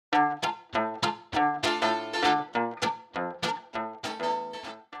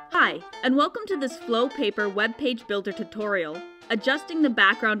Hi, and welcome to this Flow Paper web page builder tutorial, adjusting the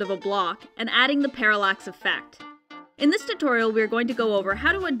background of a block and adding the parallax effect. In this tutorial, we are going to go over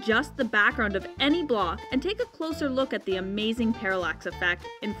how to adjust the background of any block and take a closer look at the amazing parallax effect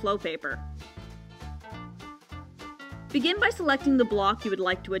in Flow Paper. Begin by selecting the block you would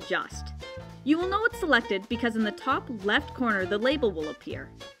like to adjust. You will know it's selected because in the top left corner the label will appear.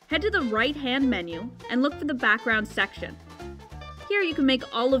 Head to the right-hand menu and look for the background section. Here you can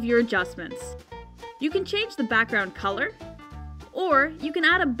make all of your adjustments. You can change the background color, or you can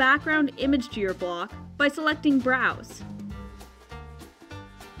add a background image to your block by selecting Browse.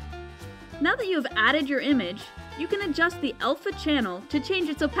 Now that you have added your image, you can adjust the alpha channel to change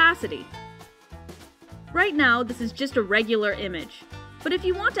its opacity. Right now, this is just a regular image, but if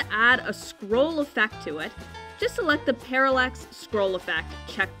you want to add a scroll effect to it, just select the Parallax Scroll Effect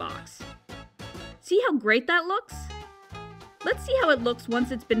checkbox. See how great that looks? Let's see how it looks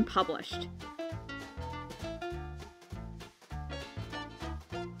once it's been published.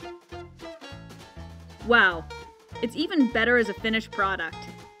 Wow, it's even better as a finished product.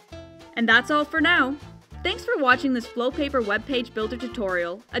 And that's all for now. Thanks for watching this Flow Paper web page builder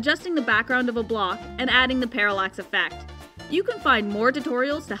tutorial, adjusting the background of a block and adding the parallax effect. You can find more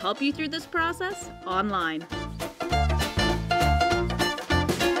tutorials to help you through this process online.